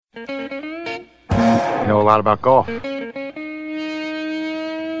You know a lot about golf. Well,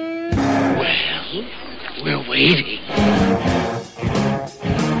 we're waiting.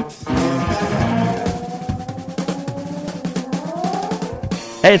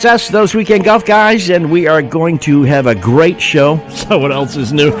 Hey, it's us, those Weekend Golf Guys, and we are going to have a great show. So what else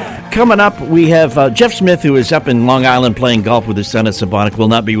is new? Coming up, we have Jeff Smith, who is up in Long Island playing golf with his son at Sabonic, will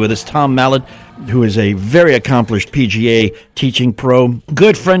not be with us. Tom Mallett, who is a very accomplished PGA teaching pro,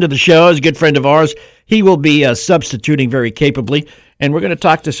 good friend of the show, is a good friend of ours. He will be substituting very capably, and we're going to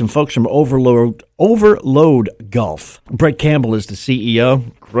talk to some folks from Overload Golf. Brett Campbell is the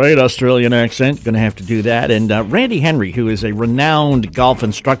CEO. Great Australian accent. Going to have to do that. And Randy Henry, who is a renowned golf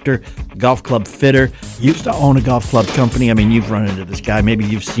instructor, golf club fitter, used to own a golf club company. I mean, you've run into this guy. Maybe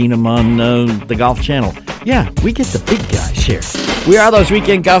you've seen him on the Golf Channel. Yeah, we get the big guys here. We are those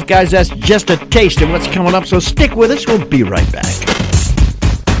Weekend Golf Guys. That's just a taste of what's coming up, so stick with us. We'll be right back.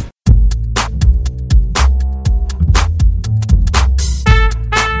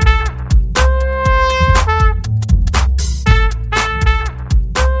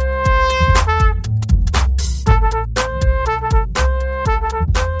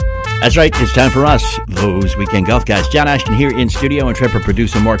 That's right, it's time for us, those Weekend Golf Guys. John Ashton here in studio, intrepid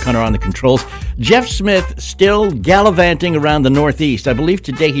producer Mark Hunter on the controls. Jeff Smith still gallivanting around the Northeast. I believe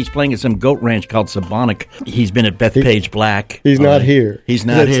today he's playing at some goat ranch called Sabonic. He's been at Bethpage Black. He's not here. He's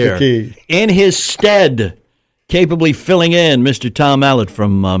not That's here. The key. In his stead, capably filling in, Mr. Tom Mallett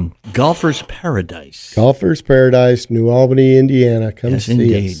from Golfer's Paradise. Golfer's Paradise, New Albany, Indiana. Come yes, see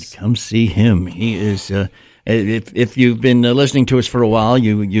indeed. us. Come see him. He is... If you've been listening to us for a while,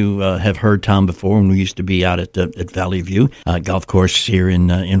 you have heard Tom before when we used to be out at Valley View golf course here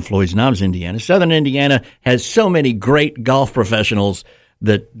in Floyd's Knobs, Indiana. Southern Indiana has so many great golf professionals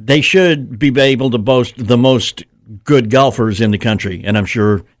that they should be able to boast the most good golfers in the country, and I'm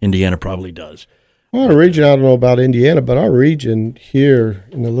sure Indiana probably does. Well, our region, I don't know about Indiana, but our region here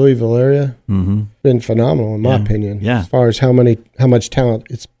in the Louisville area been phenomenal, in my opinion, as far as how much talent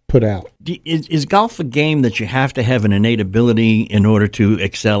it's put out. Is golf a game that you have to have an innate ability in order to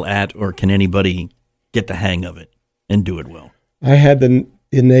excel at, or can anybody get the hang of it and do it well? I had the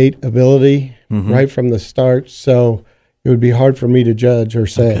innate ability right from the start, so it would be hard for me to judge or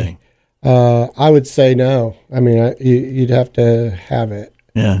say. Okay. I would say no. I mean, you'd have to have it.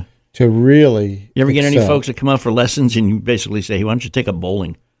 Yeah. To really You ever get any folks that come out for lessons and you basically say, hey, why don't you take up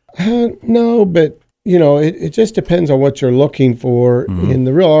bowling? No, but you know, it just depends on what you're looking for. In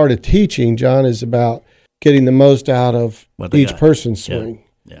the real art of teaching, John, is about getting the most out of each person's swing.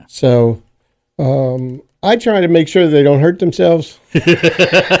 Yeah. So I try to make sure they don't hurt themselves,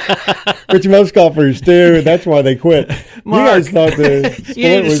 which most golfers do. That's why they quit. Mark, you guys thought the sport you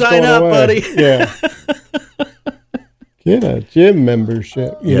need to was sign going up, away. buddy. Yeah. Get a gym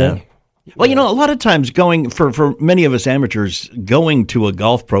membership. You know? Well, you know, a lot of times for many of us amateurs, going to a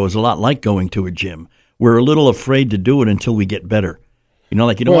golf pro is a lot like going to a gym. We're a little afraid to do it until we get better. You know,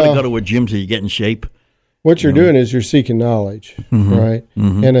 like you don't want to go to a gym till you get in shape. What you're doing is you're seeking knowledge, right?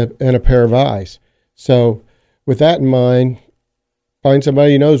 And a pair of eyes. So with that in mind, find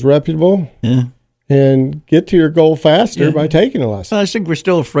somebody you know is reputable and get to your goal faster by taking a lesson. I think we're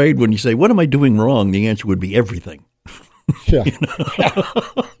still afraid when you say, what am I doing wrong? The answer would be everything. Yeah.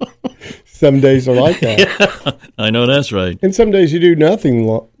 Some days are like that. Yeah, I know that's right. And some days you do nothing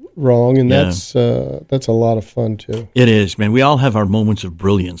wrong, and that's a lot of fun, too. It is, man. We all have our moments of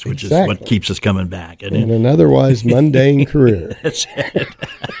brilliance, which is what keeps us coming back. In an otherwise mundane career. That's it.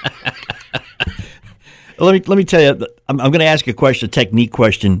 Let me tell you, I'm going to ask a question, a technique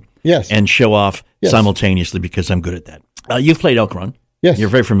question, and show off simultaneously because I'm good at that. You've played Elk Run. Yes. You're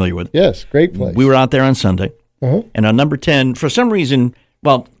very familiar with it. Yes, great place. We were out there on Sunday, and on number 10, for some reason,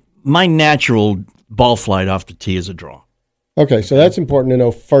 my natural ball flight off the tee is a draw. Okay, so that's important to know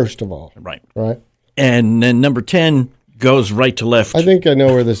first of all. Right. And then number 10 goes right to left. I think I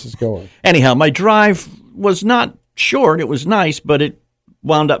know where this is going. Anyhow, my drive was not short. It was nice, but it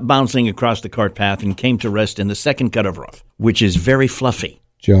wound up bouncing across the cart path and came to rest in the second cut of rough, which is very fluffy.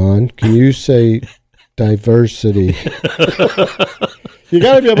 John, can you say diversity? You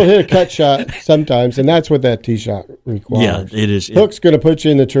got to be able to hit a cut shot sometimes, and that's what that tee shot requires. Yeah, it is. Hook's going to put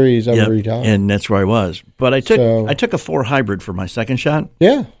you in the trees every time. And that's where I was. But I took a 4 hybrid for my second shot.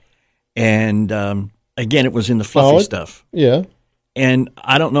 Yeah. And, again, it was in the fluffy stuff. Yeah. And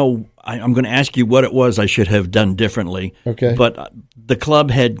I don't know, I'm going to ask you what it was I should have done differently. Okay. But the club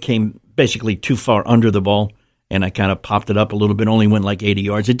head came basically too far under the ball, and I kind of popped it up a little bit, only went like 80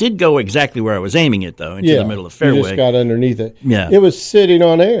 yards. It did go exactly where I was aiming it, though, into the middle of the fairway. You just got underneath it. Yeah. It was sitting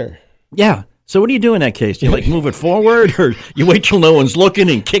on air. Yeah. So what do you do in that case? Do you like move it forward, or you wait till no one's looking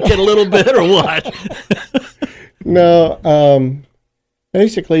and kick it a little bit, or what? No,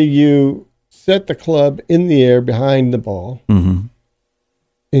 basically you set the club in the air behind the ball and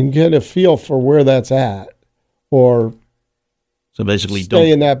get a feel for where that's at, or so basically stay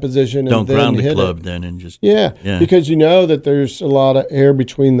in that position. Don't and then ground the hit club it. then, and just because you know that there's a lot of air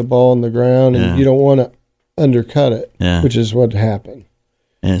between the ball and the ground, and you don't want to undercut it, which is what happened.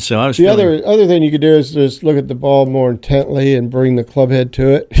 And so I was other thing you could do is just look at the ball more intently and bring the club head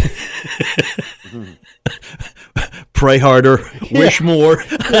to it. Pray harder, wish more.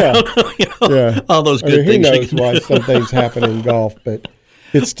 All those good things. Who knows why some things happen in golf, but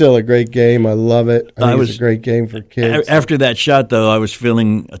it's still a great game. I love it. I think it's a great game for kids. After that shot, though, I was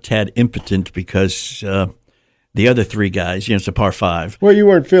feeling a tad impotent because the other three guys, it's a par 5. Well, you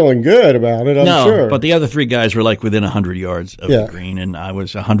weren't feeling good about it, I'm sure. But the other three guys were like within 100 yards of the green, and I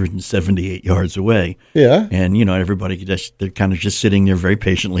was 178 yards away. Yeah. And, everybody, they're kind of just sitting there very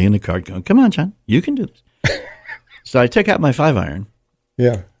patiently in the cart going, come on, John, you can do this. So I took out my 5-iron.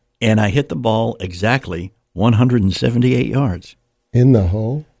 Yeah. And I hit the ball exactly 178 yards. In the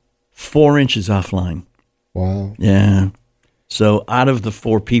hole? 4 inches offline. Wow. Yeah. So out of the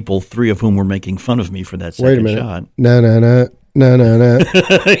 4 people, 3 of whom were making fun of me for that second shot. No. Yeah,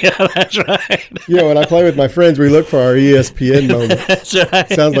 that's right. When I play with my friends, we look for our ESPN moment. That's right.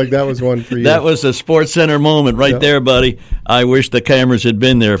 Sounds like that was one for you. That was a Sports Center moment right there, buddy. I wish the cameras had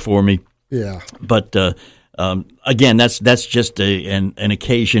been there for me. Yeah. But again, that's just an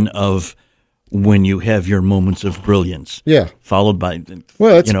occasion of when you have your moments of brilliance. Yeah. Followed by,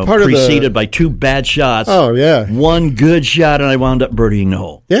 preceded by 2 bad shots. Oh, yeah. 1 good shot, and I wound up birdieing the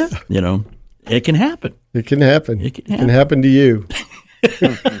hole. Yeah. It can happen. It can happen. It can happen to you.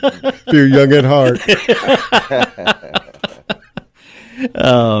 If you're young at heart.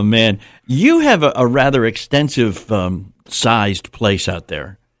 Oh, man. You have a rather extensive sized place out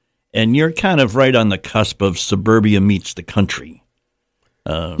there, and you're kind of right on the cusp of suburbia meets the country.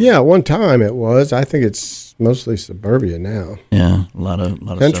 One time it was. I think it's mostly suburbia now. Yeah, a lot of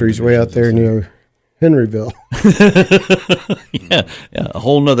country's way out there near Henryville. yeah, a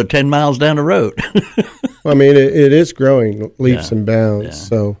whole nother 10 miles down the road. I mean, it is growing leaps and bounds,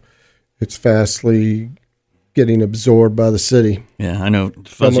 so it's fastly getting absorbed by the city. Yeah, I know.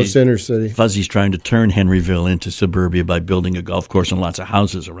 Almost inner city. Fuzzy's trying to turn Henryville into suburbia by building a golf course and lots of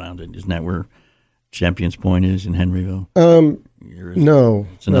houses around it. Isn't that where Champions Point is in Henryville? No,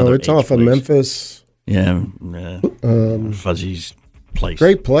 it's off of Memphis. Yeah, Fuzzy's place.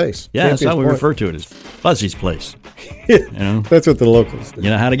 Great place. Yeah, that's how we refer to it, as Fuzzy's place. That's what the locals do. You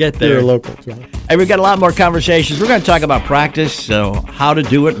know how to get there. You're a local, John. Hey, we've got a lot more conversations. We're going to talk about practice, so how to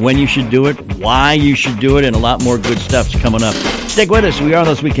do it, when you should do it, why you should do it, and a lot more good stuff's coming up. Stick with us. We are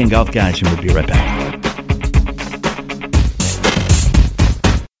those Weekend Golf Guys, and we'll be right back.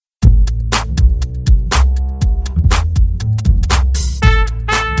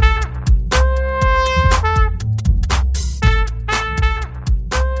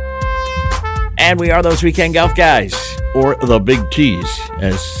 And we are those Weekend Golf Guys, or the Big T's,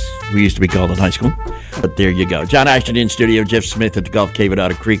 as we used to be called in high school. But there you go. John Ashton in studio, Jeff Smith at the Golf Cave at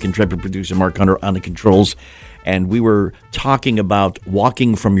Otter Creek, and intrepid producer Mark Hunter on the controls. And we were talking about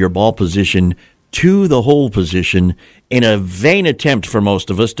walking from your ball position to the hole position in a vain attempt for most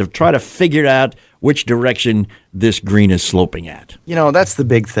of us to try to figure out which direction this green is sloping at. That's the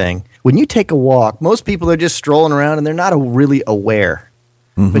big thing. When you take a walk, most people are just strolling around and they're not really aware.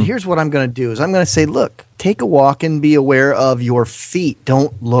 Mm-hmm. But here's what I'm going to do is I'm going to say, look, take a walk and be aware of your feet.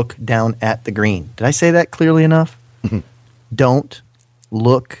 Don't look down at the green. Did I say that clearly enough? Don't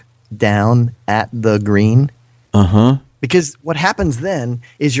look down at the green. Uh-huh. Because what happens then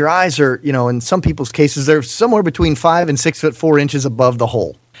is your eyes are, in some people's cases, they're somewhere between 5 and 6 foot 4 inches above the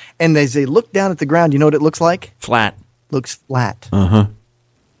hole. And as they look down at the ground, you know what it looks like? Flat. Looks flat. Uh-huh.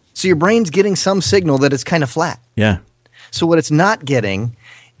 So your brain's getting some signal that it's kind of flat. Yeah. So what it's not getting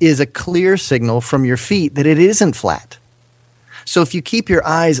is a clear signal from your feet that it isn't flat. So if you keep your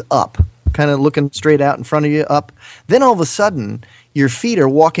eyes up, kind of looking straight out in front of you up, then all of a sudden your feet are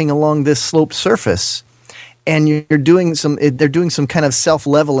walking along this sloped surface, and they're doing some kind of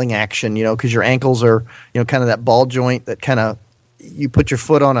self-leveling action, because your ankles are, kind of that ball joint that kind of, you put your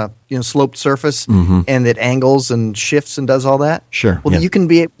foot on a sloped surface, and it angles and shifts and does all that. Sure. Well, you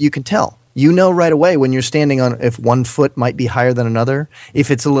can tell. You know right away when you're standing on if one foot might be higher than another,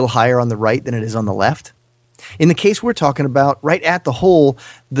 if it's a little higher on the right than it is on the left. In the case we're talking about, right at the hole,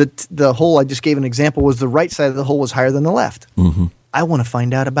 the hole I just gave an example was the right side of the hole was higher than the left. Mm-hmm. I want to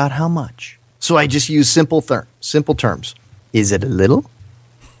find out about how much. So I just use simple terms. Is it a little?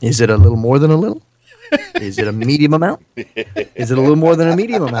 Is it a little more than a little? Is it a medium amount? Is it a little more than a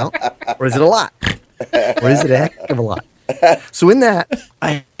medium amount? Or is it a lot? Or is it a heck of a lot? So in that,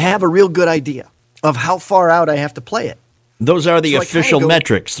 I have a real good idea of how far out I have to play it. Those are the official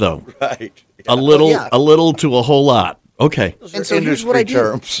metrics, though. Right. A little to a whole lot. Okay. And so here's what I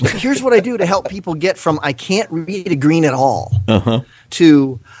do. Here's what I do to help people get from I can't read a green at all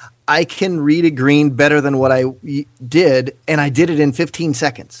to I can read a green better than what I did, and I did it in 15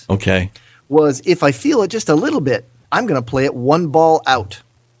 seconds. Okay. Was if I feel it just a little bit, I'm going to play it 1 ball out.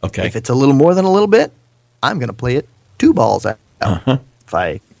 Okay. If it's a little more than a little bit, I'm going to play it 2 balls out. If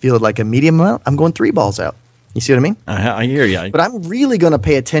I feel it like a medium amount, I'm going 3 balls out. You see what I mean? I hear you. But I'm really going to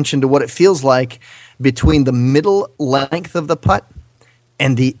pay attention to what it feels like between the middle length of the putt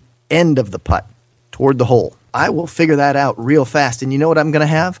and the end of the putt toward the hole. I will figure that out real fast. And you know what I'm going to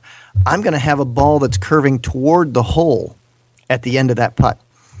have? I'm going to have a ball that's curving toward the hole at the end of that putt.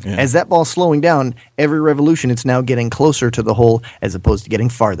 Yeah. As that ball's slowing down, every revolution, it's now getting closer to the hole as opposed to getting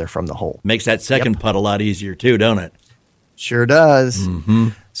farther from the hole. Makes that second putt a lot easier too, don't it? Sure does. Mm-hmm.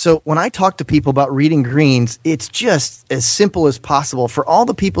 So when I talk to people about reading greens, it's just as simple as possible for all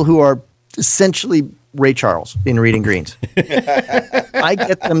the people who are essentially Ray Charles in reading greens. I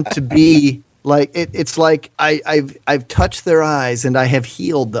get them to be like it's like I've touched their eyes and I have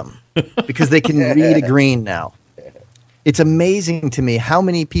healed them because they can read a green now. It's amazing to me how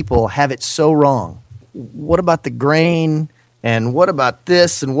many people have it so wrong. What about the grain? And what about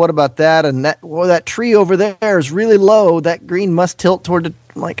this? And what about that? And that, well, that tree over there is really low. That green must tilt toward the.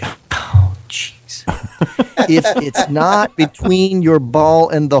 I'm like, oh, jeez. If it's not between your ball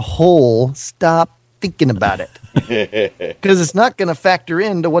and the hole, stop thinking about it. Because it's not going to factor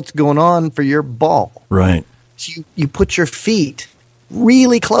into what's going on for your ball. Right. So you put your feet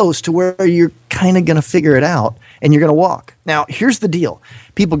really close to where you're kind of going to figure it out, and you're going to walk. Now, here's the deal.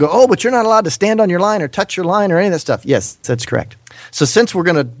 People go, oh, but you're not allowed to stand on your line or touch your line or any of that stuff. Yes, that's correct. So since we're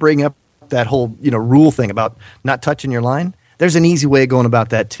going to bring up that whole rule thing about not touching your line, there's an easy way of going about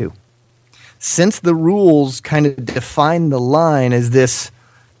that too. Since the rules kind of define the line as this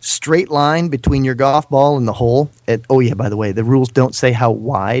straight line between your golf ball and the hole, by the way, the rules don't say how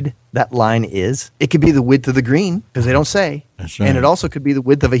wide that line is. It could be the width of the green, because they don't say. That's right. And it also could be the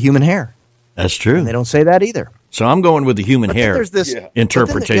width of a human hair. That's true. And they don't say that either. So I'm going with the human hair there's this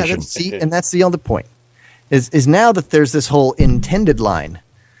interpretation. And that's the other point, is now that there's this whole intended line.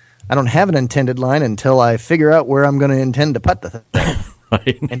 I don't have an intended line until I figure out where I'm going to intend to putt the thing.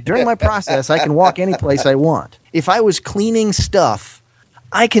 Right. And during my process, I can walk any place I want. If I was cleaning stuff,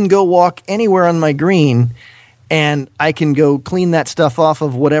 I can go walk anywhere on my green, and I can go clean that stuff off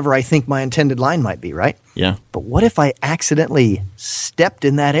of whatever I think my intended line might be, right? Yeah. But what if I accidentally stepped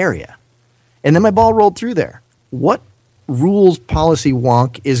in that area, and then my ball rolled through there? What rules policy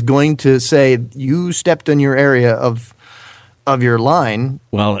wonk is going to say you stepped in your area of your line?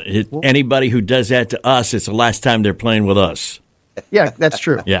 Well, anybody who does that to us, it's the last time they're playing with us. Yeah, that's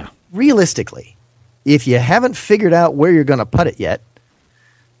true. Yeah. Realistically, if you haven't figured out where you're going to put it yet,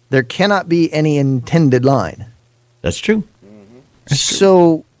 there cannot be any intended line. That's true.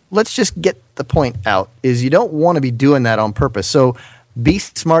 So let's just get the point out, is you don't want to be doing that on purpose. So be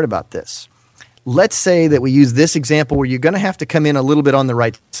smart about this. Let's say that we use this example where you're going to have to come in a little bit on the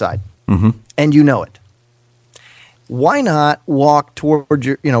right side, and you know it. Why not walk toward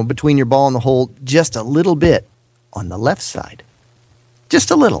your, between your ball and the hole just a little bit on the left side?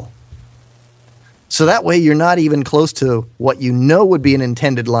 Just a little. So that way you're not even close to what you know would be an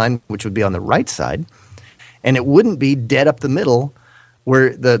intended line, which would be on the right side, and it wouldn't be dead up the middle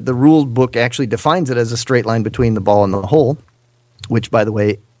where the rule book actually defines it as a straight line between the ball and the hole, which, by the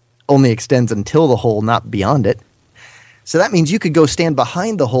way, only extends until the hole, not beyond it. So that means you could go stand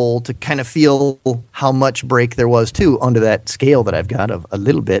behind the hole to kind of feel how much break there was, too, onto that scale that I've got of a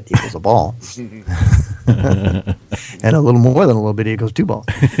little bit equals a ball. And a little more than a little bit equals 2 balls.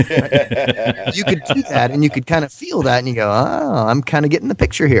 Right? You could do that, and you could kind of feel that, and you go, I'm kind of getting the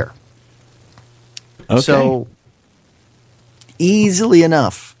picture here. Okay. So easily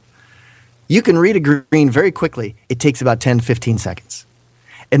enough, you can read a green very quickly. It takes about 10 to 15 seconds.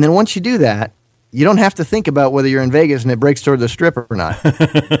 And then once you do that, you don't have to think about whether you're in Vegas and it breaks toward the strip or not.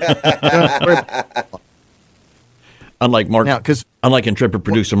 Unlike intrepid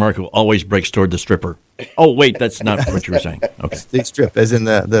producer Mark, who always breaks toward the stripper. Oh, wait, that's not what you were saying. Okay, the strip, as in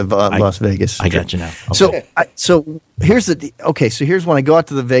the Las Vegas strip. I got you now. Okay. So here's so here's when I go out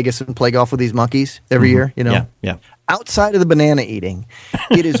to the Vegas and play golf with these monkeys every year. Yeah. Outside of the banana eating,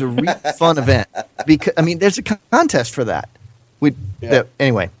 it is a really fun event because there's a contest for that.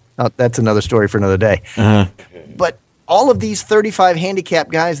 Anyway, that's another story for another day. Uh-huh. But all of these 35 handicap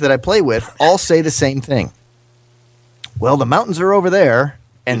guys that I play with all say the same thing. Well, the mountains are over there,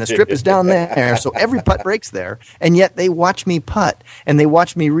 and the strip is down there, so every putt breaks there. And yet they watch me putt, and they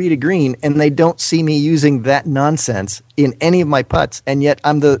watch me read a green, and they don't see me using that nonsense in any of my putts, and yet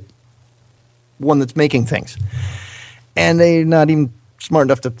I'm the one that's making things. And they're not even smart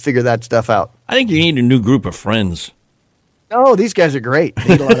enough to figure that stuff out. I think you need a new group of friends. No, these guys are great.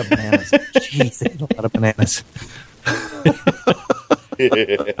 They eat a lot of bananas. Jeez, they eat a lot of bananas.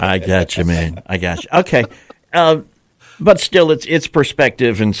 I got you, man. I got you. Okay. But still, it's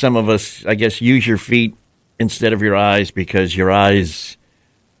perspective, and some of us, I guess, use your feet instead of your eyes because your eyes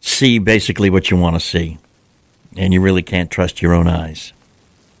see basically what you want to see, and you really can't trust your own eyes.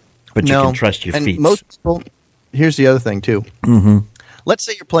 But you can trust your feet. Most people, here's the other thing, too. Mm-hmm. Let's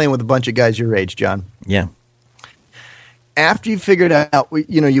say you're playing with a bunch of guys your age, John. Yeah. After you've figured out,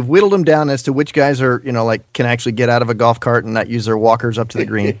 you've whittled them down as to which guys are, can actually get out of a golf cart and not use their walkers up to the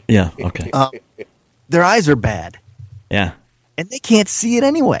green. Yeah, okay. Their eyes are bad. Yeah. And they can't see it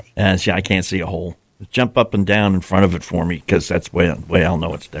anyway. See, I can't see a hole. Jump up and down in front of it for me because that's the way I'll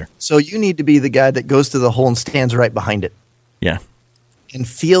know it's there. So you need to be the guy that goes to the hole and stands right behind it. Yeah. And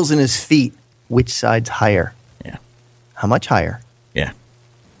feels in his feet which side's higher. Yeah. How much higher? Yeah.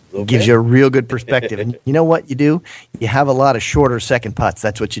 Gives you a real good perspective. And you know what you do? You have a lot of shorter second putts.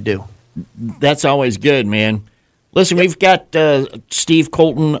 That's what you do. That's always good, man. Listen, we've got Steve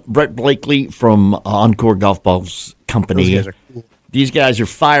Colton, Brett Blakely from Encore Golf Balls Company. Those guys are cool. These guys are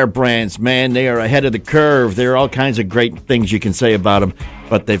firebrands, man. They are ahead of the curve. There are all kinds of great things you can say about them,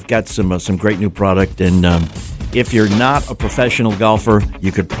 but they've got some great new product. And if you're not a professional golfer,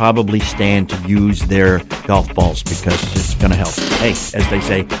 you could probably stand to use their golf balls because it's going to help. Hey, as they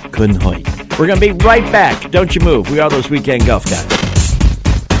say, couldn't hurt. We're going to be right back. Don't you move. We are those weekend golf guys.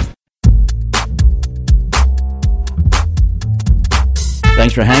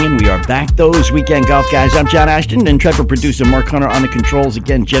 Thanks for hanging. We are back, those weekend golf guys. I'm John Ashton, and Trevor producer Mark Hunter on the controls.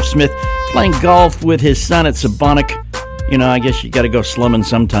 Again, Jeff Smith playing golf with his son at Sabonic. I guess you got to go slumming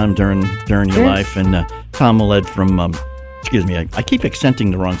sometime during your life. And Tom Millett from, I keep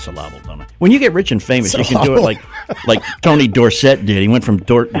accenting the wrong syllable, don't I? When you get rich and famous, you can do it like Tony Dorsett did. He went from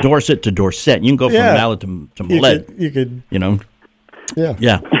Dorset to Dorset. You can go from Mallet to Millett. You could. Yeah.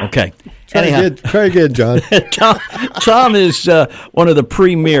 Yeah. Okay. Very good, John. Tom is one of the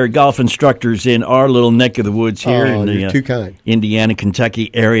premier golf instructors in our little neck of the woods here in the too kind. Indiana,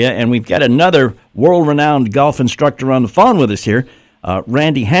 Kentucky area. And we've got another world-renowned golf instructor on the phone with us here,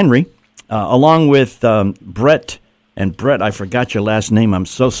 Randy Henry, along with Brett. And Brett, I forgot your last name. I'm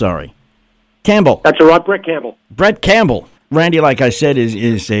so sorry. Campbell. That's all right, Brett Campbell. Brett Campbell. Randy, like I said,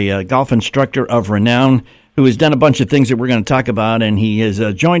 is a golf instructor of renown who has done a bunch of things that we're going to talk about, and he has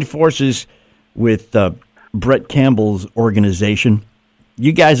joined forces with Brett Campbell's organization.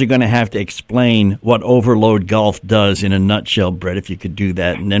 You guys are going to have to explain what Overload Golf does in a nutshell, Brett, if you could do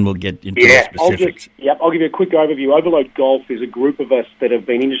that, and then we'll get into the specifics. I'll give you a quick overview. Overload Golf is a group of us that have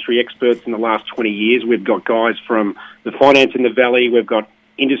been industry experts in the last 20 years. We've got guys from the finance in the Valley. We've got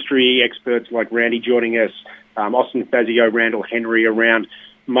industry experts like Randy joining us, Austin Fazio, Randall Henry, around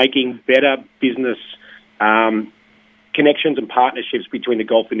making better business connections and partnerships between the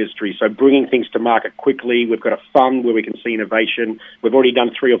golf industry. So bringing things to market quickly. We've got a fund where we can see innovation. We've already done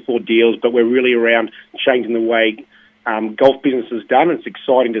 3 or 4 deals, but we're really around changing the way golf business is done. And it's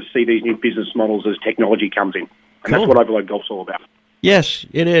exciting to see these new business models as technology comes in. And that's what Overload Golf's all about. Yes,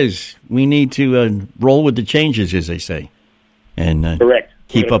 it is. We need to roll with the changes, as they say. And correct.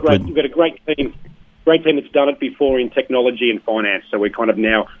 Keep up with... We've got a great team that's done it before in technology and finance. So we're kind of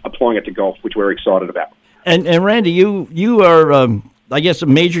now applying it to golf, which we're excited about. And Randy, you are, I guess, a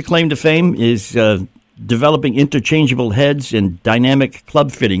major claim to fame is developing interchangeable heads and dynamic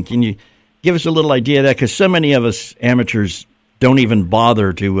club fitting. Can you give us a little idea of that? Because so many of us amateurs don't even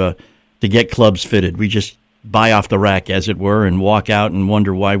bother to get clubs fitted. We just buy off the rack, as it were, and walk out and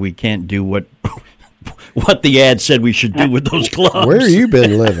wonder why we can't do what the ad said we should do with those clubs. Where have you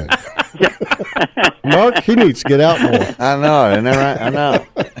been living? Mark, he needs to get out more. I know, isn't that right? I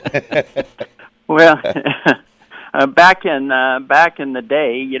know. Well, back in the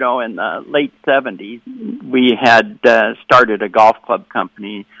day, in the late 70s, we had started a golf club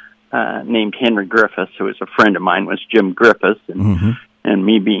company named Henry Griffiths, who was a friend of mine, was Jim Griffiths, and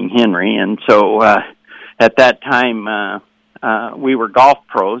me being Henry. And so at that time, we were golf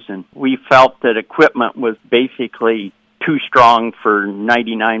pros, and we felt that equipment was basically too strong for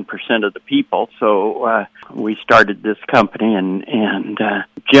 99% of the people. So we started this company, and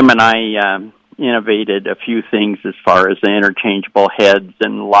Jim and I innovated a few things as far as the interchangeable heads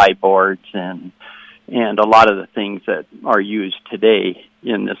and lie boards and and a lot of the things that are used today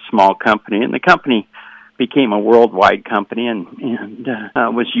in this small company. And the company became a worldwide company and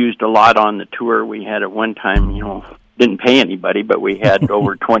was used a lot on the tour. We had at one time, didn't pay anybody, but we had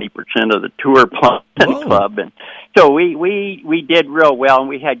over 20% of the tour club. And so we did real well, and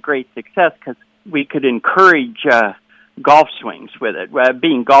we had great success because we could encourage golf swings with it.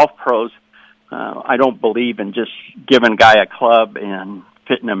 Being golf pros, I don't believe in just giving a guy a club and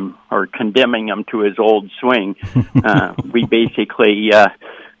fitting him or condemning him to his old swing. We basically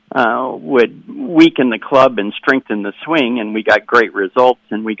would weaken the club and strengthen the swing, and we got great results.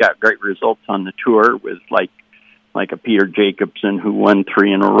 And we got great results on the tour with like a Peter Jacobson who won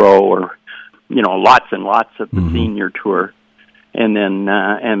 3 in a row, or lots and lots of the senior tour. And then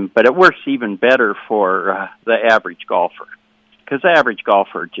but it works even better for the average golfer, because the average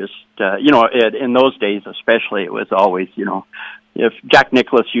golfer just in those days especially, it was always if Jack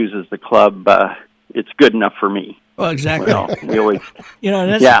Nicklaus uses the club, it's good enough for me. Well, exactly. We always, we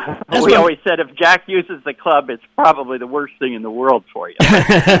always said if Jack uses the club, it's probably the worst thing in the world for you.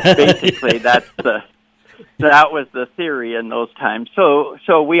 Basically, that was the theory in those times.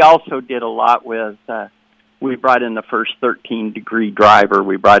 So we also did a lot with. We brought in the first 13-degree driver.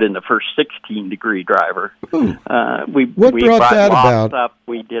 We brought in the first 16-degree driver. We brought that about? Up.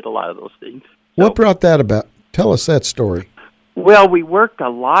 We did a lot of those things. What brought that about? Tell us that story. Well, we worked a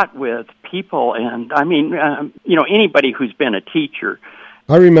lot with people, and anybody who's been a teacher.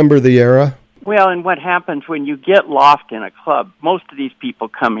 I remember the era. Well, and what happens when you get loft in a club, most of these people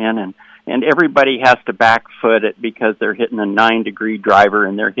come in and everybody has to back foot it because they're hitting a 9-degree driver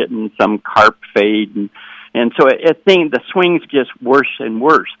and they're hitting some carp fade, and so the swing's just worse and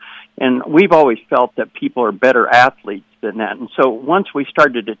worse. And we've always felt that people are better athletes than that. And so once we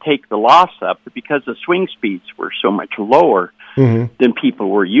started to take the lofts up, because the swing speeds were so much lower than people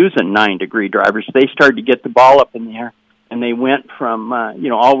were using 9-degree drivers, they started to get the ball up in the air. And they went from,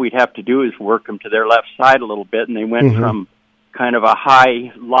 all we'd have to do is work them to their left side a little bit. And they went from kind of a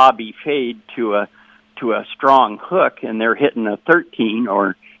high lobby fade to a strong hook. And they're hitting a 13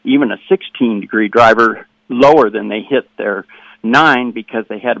 or even a 16-degree driver lower than they hit their 9 because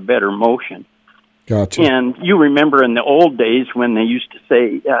they had a better motion. Gotcha. And you remember in the old days when they used to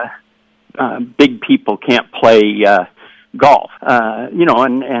say big people can't play golf,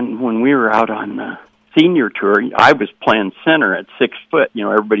 and when we were out on the senior tour, I was playing center at 6 foot.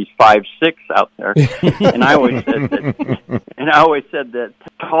 Everybody's 5'6" out there, and I always said that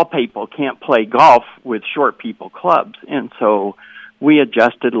tall people can't play golf with short people clubs, and so we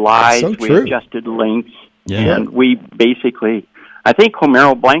adjusted lies, we adjusted lengths. Yeah. And we basically, I think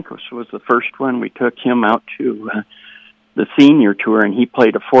Homero Blancos was the first one. We took him out to the senior tour, and he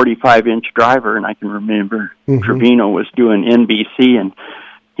played a 45-inch driver. And I can remember Trevino was doing NBC, and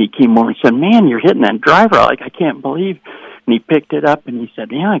he came over and said, "Man, you're hitting that driver like I can't believe." And he picked it up, and he said,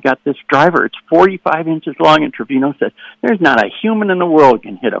 "Yeah, I got this driver. It's 45 inches long." And Trevino said, "There's not a human in the world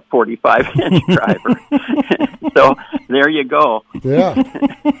can hit a 45-inch driver." So there you go. Yeah.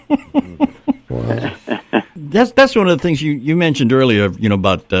 Wow. That's one of the things you mentioned earlier,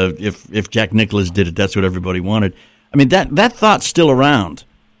 about if Jack Nicklaus did it, that's what everybody wanted. I mean, that thought's still around.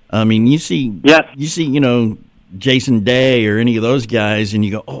 I mean, you see, Jason Day or any of those guys, and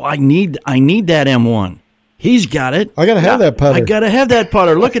you go, "Oh, I need that M1. He's got it. I got to have that putter. I got to have that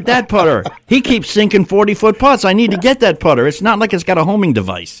putter. Look at that putter. He keeps sinking 40-foot putts. I need to get that putter. It's not like it's got a homing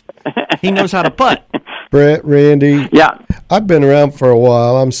device. He knows how to putt." Brett, Randy. Yeah. I've been around for a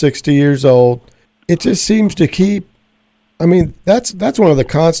while. I'm 60 years old. It just seems to keep, that's one of the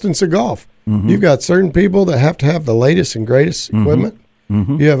constants of golf. You've got certain people that have to have the latest and greatest equipment.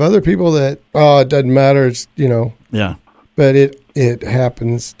 You have other people that, it doesn't matter. It's, Yeah. But it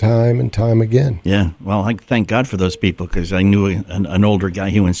happens time and time again. Yeah. Well, I thank God for those people, because I knew an older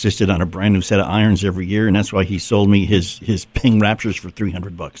guy who insisted on a brand new set of irons every year, and that's why he sold me his Ping Raptors for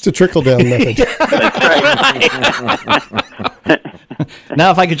 $300. It's a trickle-down method.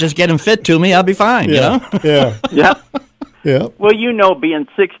 Now, if I could just get him fit to me, I'll be fine, Yeah. Yeah. Yeah. Well, being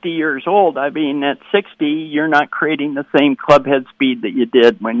 60 years old, at 60, you're not creating the same club head speed that you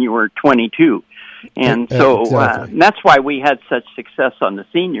did when you were 22. And so exactly. That's why we had such success on the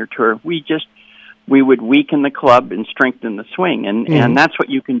senior tour. We would weaken the club and strengthen the swing. And that's what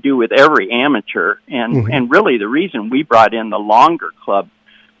you can do with every amateur. And really the reason we brought in the longer club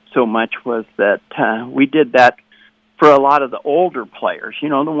so much was that we did that for a lot of the older players, the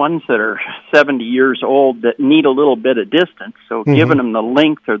ones that are 70 years old that need a little bit of distance. So giving them the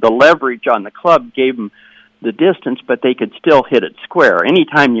length or the leverage on the club gave them the distance, but they could still hit it square.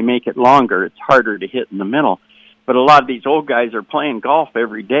 Anytime you make it longer, it's harder to hit in the middle. But a lot of these old guys are playing golf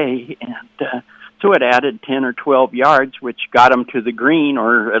every day, and So it added 10 or 12 yards, which got them to the green,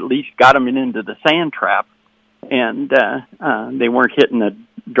 or at least got them into the sand trap. And they weren't hitting the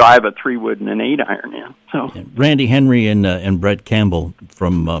drive a 3-wood and an 8-iron in. So Randy Henry and Brett Campbell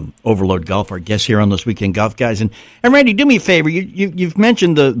from Overload Golf are guests here on Those Weekend Golf Guys. And Randy, do me a favor. You've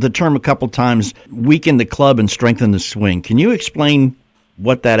mentioned the term a couple times, weaken the club and strengthen the swing. Can you explain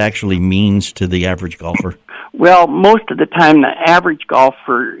what that actually means to the average golfer? Well, most of the time, the average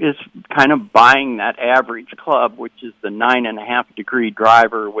golfer is kind of buying that average club, which is the 9.5-degree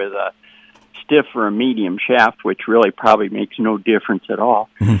driver with a stiff or a medium shaft, which really probably makes no difference at all.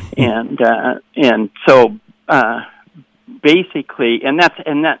 and so basically, and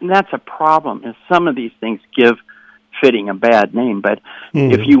that's a problem. Is some of these things give fitting a bad name, but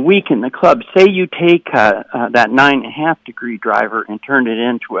if you weaken the club, say you take that 9.5-degree driver and turn it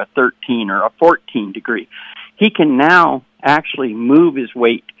into a 13 or a 14-degree, he can now actually move his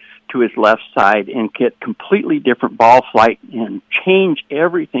weight to his left side and get completely different ball flight and change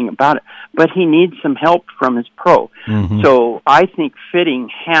everything about it. But he needs some help from his pro. So I think fitting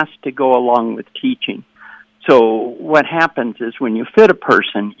has to go along with teaching. So what happens is when you fit a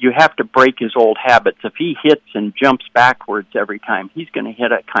person, you have to break his old habits. If he hits and jumps backwards every time, he's going to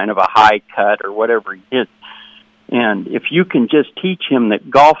hit a kind of a high cut or whatever he hits. And if you can just teach him that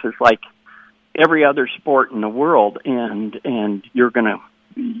golf is like every other sport in the world, and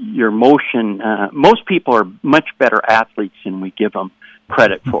your motion, most people are much better athletes than we give them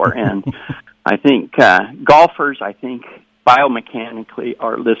credit for. And I think golfers, biomechanically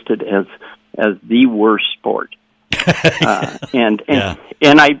are listed as the worst sport. And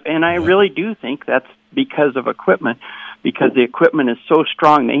I really do think that's because of equipment, because the equipment is so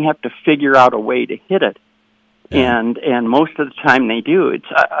strong, they have to figure out a way to hit it. And most of the time they do. It's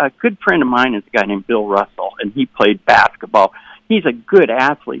a good friend of mine is a guy named Bill Russell, and he played basketball. He's a good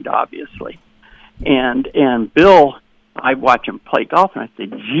athlete, obviously. And Bill, I watch him play golf, and I say,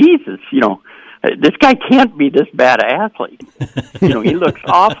 Jesus, this guy can't be this bad an athlete. He looks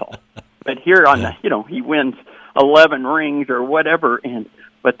awful. But here on the, he wins 11 rings or whatever.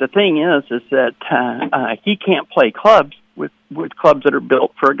 But the thing is that he can't play clubs with clubs that are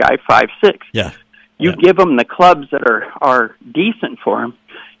built for a guy 5'6". Yeah. You give him the clubs that are decent for him,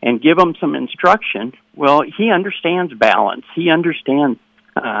 and give him some instruction. Well, he understands balance. He understands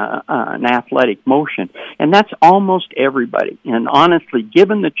an athletic motion, and that's almost everybody. And honestly,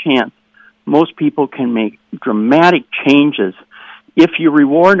 given the chance, most people can make dramatic changes if you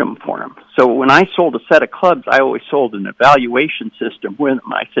reward them for them. So when I sold a set of clubs, I always sold an evaluation system with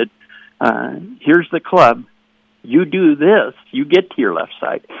them. I said, here's the club. You do this, you get to your left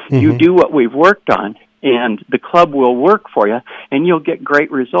side. You do what we've worked on, and the club will work for you, and you'll get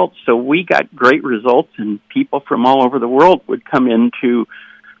great results. So we got great results, and people from all over the world would come into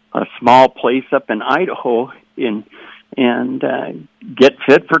a small place up in Idaho and get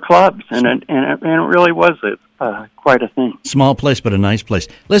fit for clubs, and it really was quite a thing. Small place, but a nice place.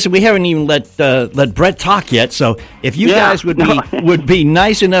 Listen, we haven't even let Brett talk yet, so if you guys would be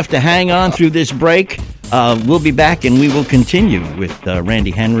nice enough to hang on through this break, we'll be back, and we will continue with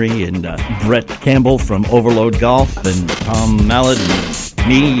Randy Henry and Brett Campbell from Overload Golf, and Tom Mallett and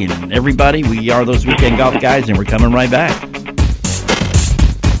me and everybody. We are Those Weekend Golf Guys, and we're coming right back.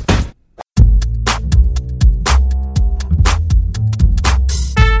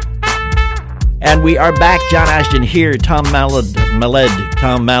 And we are back. John Ashton here. Tom.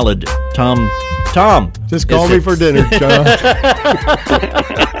 Just call me for dinner, John.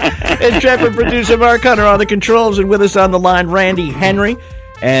 Intrepid producer Mark Hunter on the controls, and with us on the line, Randy Henry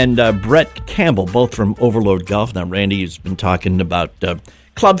and Brett Campbell, both from Overload Golf. Now, Randy has been talking about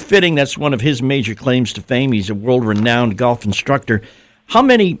club fitting. That's one of his major claims to fame. He's a world-renowned golf instructor. How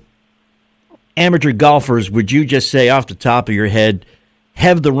many amateur golfers would you just say off the top of your head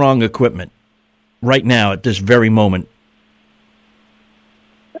have the wrong equipment right now at this very moment?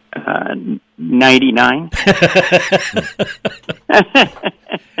 99.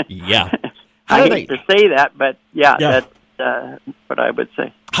 Yeah. I hate to say that, but that's what I would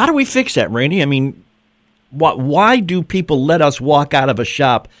say. How do we fix that, Randy? I mean, why do people let us walk out of a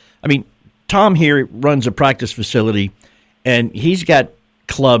shop? I mean, Tom here runs a practice facility, and he's got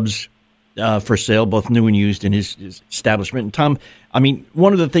clubs for sale, both new and used, in his establishment. And Tom, I mean,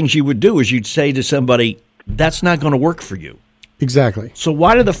 one of the things you would do is you'd say to somebody, that's not going to work for you. Exactly. So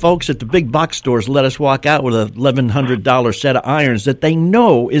why do the folks at the big box stores let us walk out with a $1,100 set of irons that they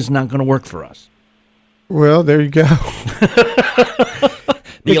know is not going to work for us? Well, there you go. The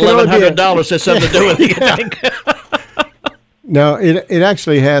 $1,100 has something to do with it. No, it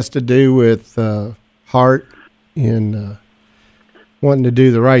actually has to do with heart and wanting to do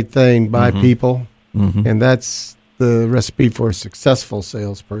the right thing by people. and that's the recipe for a successful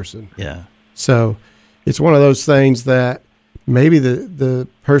salesperson. Yeah. So it's one of those things that maybe the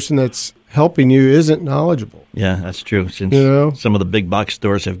person that's helping you isn't knowledgeable. Yeah, that's true. Since some of the big box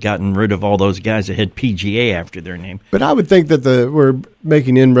stores have gotten rid of all those guys that had PGA after their name. But I would think that we're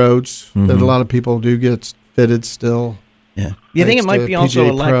making inroads, that a lot of people do get fitted still. Yeah. You think it might be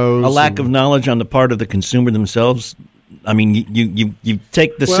also a lack of knowledge on the part of the consumer themselves? I mean, you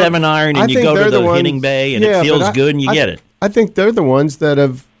take the 7-iron and you go to the hitting bay and it feels good and you get it. I think they're the ones that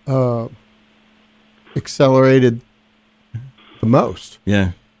have accelerated the most.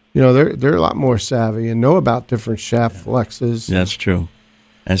 Yeah. They're a lot more savvy and know about different shaft flexes. That's true.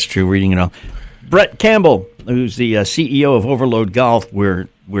 That's true. Reading it all. Brett Campbell, who's the CEO of Overload Golf, where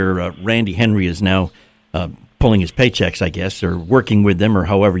Randy Henry is now pulling his paychecks, I guess, or working with them, or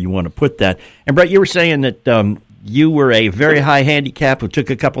however you want to put that. And Brett, you were saying that you were a very high handicap who took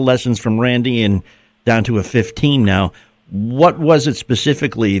a couple lessons from Randy and down to a 15 now. What was it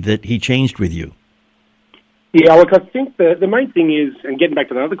specifically that he changed with you? Yeah, look, I think the main thing is, and getting back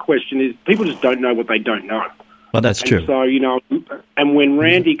to the other question, is people just don't know what they don't know. Well, that's true. So, and when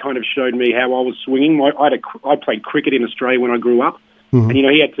Randy kind of showed me how I was swinging, I played cricket in Australia when I grew up, and,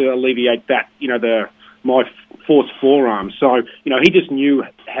 he had to alleviate that, my forced forearm. So, he just knew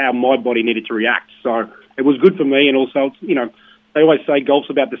how my body needed to react. So it was good for me, and also, they always say golf's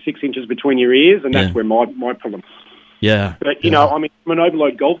about the 6 inches between your ears, and that's where my problem is. Yeah. But, I mean, from an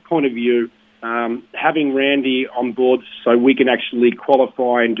overload golf point of view, having Randy on board so we can actually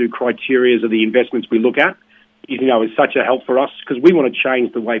qualify and do criteria of the investments we look at, is such a help for us, because we want to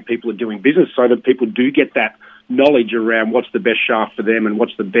change the way people are doing business so that people do get that knowledge around what's the best shaft for them and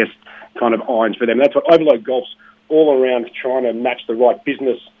what's the best kind of irons for them. That's what Overload Golf's all around, trying to match the right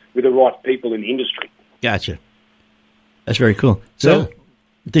business with the right people in the industry. Gotcha. That's very cool. So,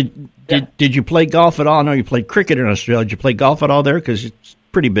 did you play golf at all? I know you played cricket in Australia. Did you play golf at all there? Because it's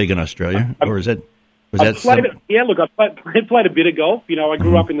pretty big in Australia. Or is it? I played a bit of golf. I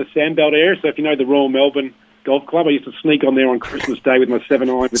grew up in the Sandbelt area, so if you know the Royal Melbourne Golf Club, I used to sneak on there on Christmas Day with my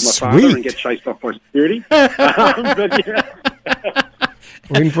 7-iron with my father and get chased off by security.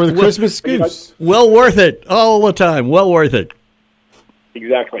 Waiting for the Christmas scoops. Well worth it all the time. Well worth it.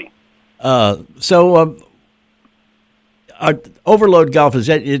 Exactly. Overload Golf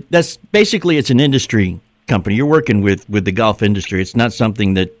that's basically it's an industry company. You're working with the golf industry. It's not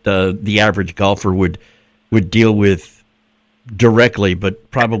something that the average golfer would deal with directly,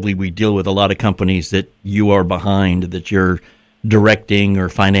 but probably we deal with a lot of companies that you are behind, that you're directing or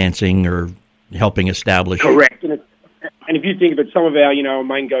financing or helping establish. Correct. And if you think of it, some of our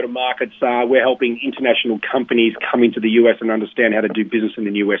main go-to-markets, we're helping international companies come into the U.S. and understand how to do business in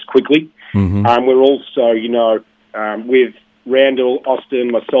the U.S. quickly. We're also, with Randall,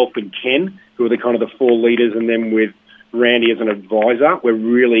 Austin, myself, and Ken, who are the kind of the 4 leaders, and then with Randy as an advisor, we're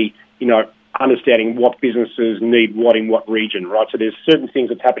really, understanding what businesses need what in what region, right? So there's certain things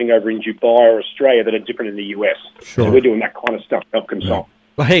that's happening over in Dubai or Australia that are different in the US. Sure. So we're doing that kind of stuff to help consult. Yeah.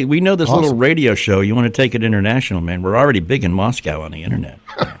 Well, hey, we know this little radio show. You want to take it international, man. We're already big in Moscow on the internet.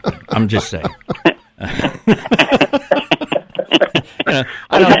 I'm just saying. I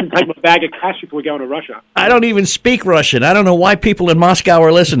don't have to take my bag of cash if we're going to Russia. I don't even speak Russian. I don't know why people in Moscow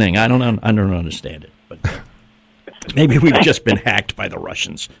are listening. I don't understand it. But maybe we've just been hacked by the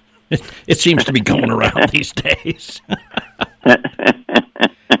Russians. It seems to be going around these days.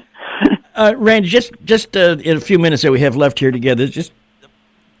 Randy, just in a few minutes that we have left here together,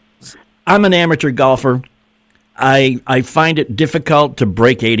 I'm an amateur golfer. I find it difficult to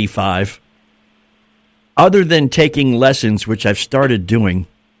break 85. Other than taking lessons, which I've started doing,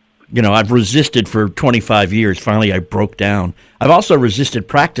 I've resisted for 25 years. Finally, I broke down. I've also resisted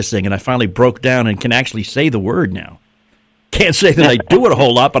practicing, and I finally broke down and can actually say the word now. Can't say that I do it a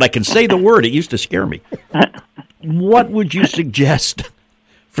whole lot, but I can say the word. It used to scare me. What would you suggest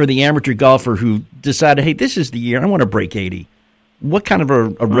for the amateur golfer who decided, hey, this is the year, I want to break 80? What kind of a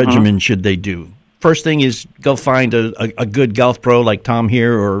regimen should they do? First thing is go find a good golf pro like Tom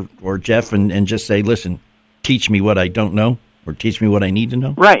here or Jeff and just say, listen, teach me what I don't know or teach me what I need to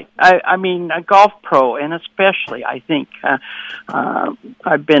know. Right. I mean, a golf pro, and especially I think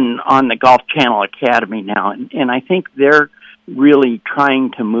I've been on the Golf Channel Academy now, and I think they're really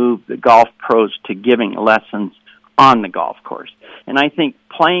trying to move the golf pros to giving lessons on the golf course. And I think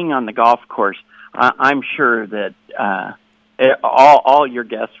playing on the golf course, I'm sure that all your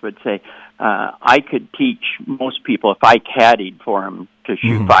guests would say, I could teach most people, if I caddied for them, to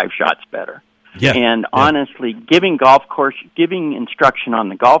shoot 5 shots better. Yeah. And honestly, giving instruction on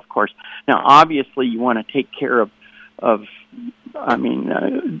the golf course. Now, obviously, you want to take care of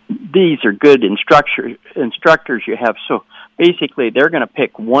these are good instructors you have. So basically, they're going to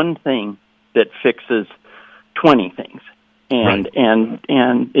pick one thing that fixes 20 things. And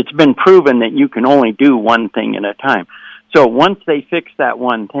it's been proven that you can only do one thing at a time. So once they fix that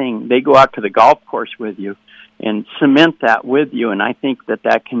one thing, they go out to the golf course with you and cement that with you, and I think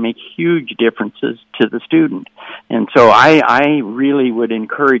that can make huge differences to the student. And so I really would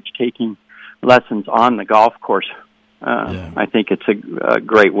encourage taking lessons on the golf course. I think it's a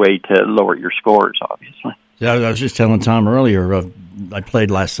great way to lower your scores, obviously. Yeah, I was just telling Tom earlier, I played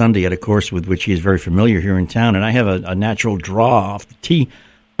last Sunday at a course with which he is very familiar here in town, and I have a natural draw off the tee,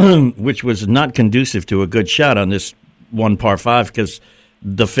 which was not conducive to a good shot on this one par 5 because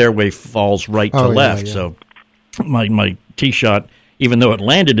the fairway falls right to left. Yeah. So my tee shot, even though it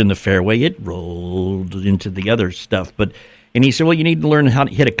landed in the fairway, it rolled into the other stuff. And he said, well, you need to learn how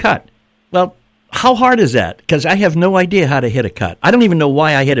to hit a cut. Well, how hard is that? Because I have no idea how to hit a cut. I don't even know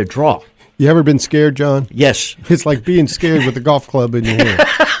why I hit a draw. You ever been scared, John? Yes. It's like being scared with a golf club in your hand.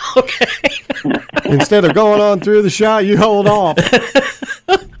 Okay. Instead of going on through the shot, you hold off.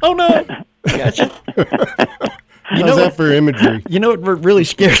 Oh, no. Gotcha. How's that for imagery? You know what really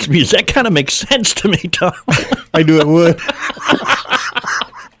scares me is that kind of makes sense to me, Tom. I knew it would.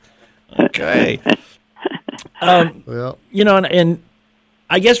 Okay. Well, and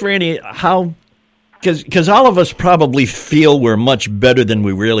I guess, Randy, how... Because all of us probably feel we're much better than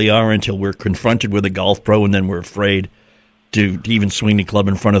we really are until we're confronted with a golf pro, and then we're afraid to even swing the club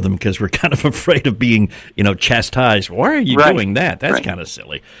in front of them because we're kind of afraid of being, chastised. Why are you doing that? That's kind of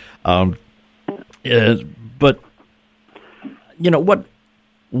silly. But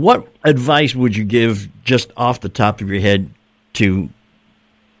what advice would you give just off the top of your head to?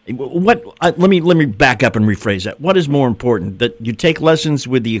 Let me back up and rephrase that. What is more important, that you take lessons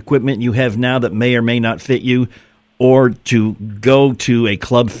with the equipment you have now that may or may not fit you, or to go to a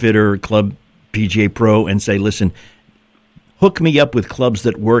club fitter, club PGA pro, and say, listen, hook me up with clubs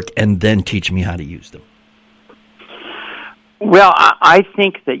that work and then teach me how to use them? Well, I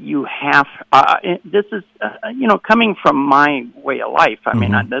think that you have. This is, coming from my way of life. I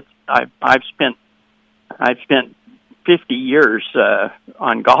mean, I've spent 50 years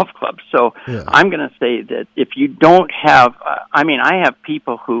on golf clubs. So I'm going to say that if you don't have, I have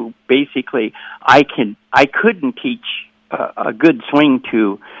people who basically I couldn't teach a good swing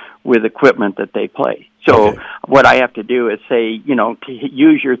to with equipment that they play. So what I have to do is say, to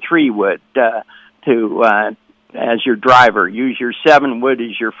use your 3-wood as your driver, use your 7-wood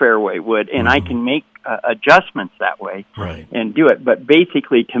as your fairway wood, and I can make adjustments that way and do it. But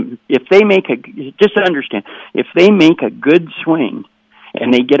basically, if they make just to understand, if they make a good swing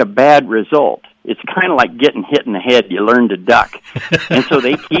and they get a bad result, it's kind of like getting hit in the head. You learn to duck, and so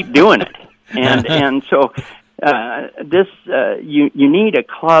they keep doing it. And so you need a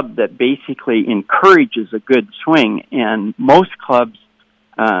club that basically encourages a good swing, and most clubs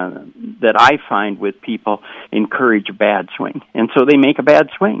that I find with people encourage a bad swing, and so they make a bad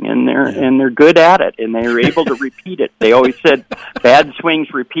swing, and they're good at it, and they're able to repeat it. They always said bad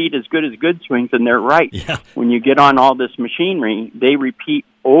swings repeat as good swings, and they're right. Yeah. When you get on all this machinery, they repeat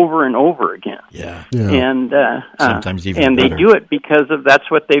over and over again. Yeah. And sometimes even and better. They do it because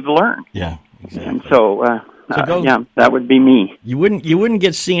that's what they've learned. Yeah, exactly. And so. That would be me. You wouldn't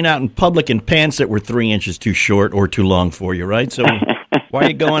get seen out in public in pants that were 3 inches too short or too long for you, right? So why are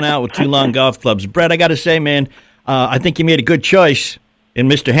you going out with too long golf clubs? Brett, I got to say, man, I think you made a good choice in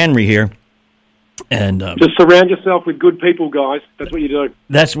Mr. Henry here. And just surround yourself with good people, guys. That's what you do.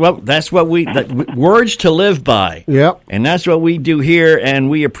 That's what we words to live by. Yep. And that's what we do here. And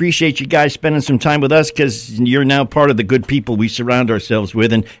we appreciate you guys spending some time with us because you're now part of the good people we surround ourselves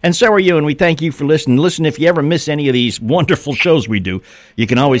with, and so are you. And we thank you for listening. Listen, if you ever miss any of these wonderful shows we do, you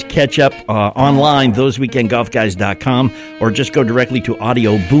can always catch up online, thoseweekendgolfguys.com, or just go directly to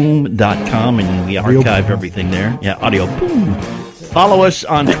audioboom.com, and we archive everything there. Yeah, Audio Boom. Follow us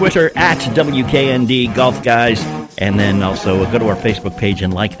on Twitter at WKND Golf Guys, and then also go to our Facebook page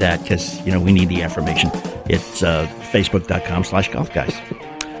and like that because, we need the affirmation. It's facebook.com/Golf Guys.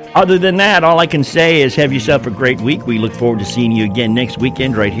 Other than that, all I can say is have yourself a great week. We look forward to seeing you again next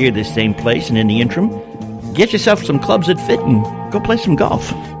weekend right here, this same place. And in the interim, get yourself some clubs that fit and go play some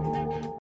golf.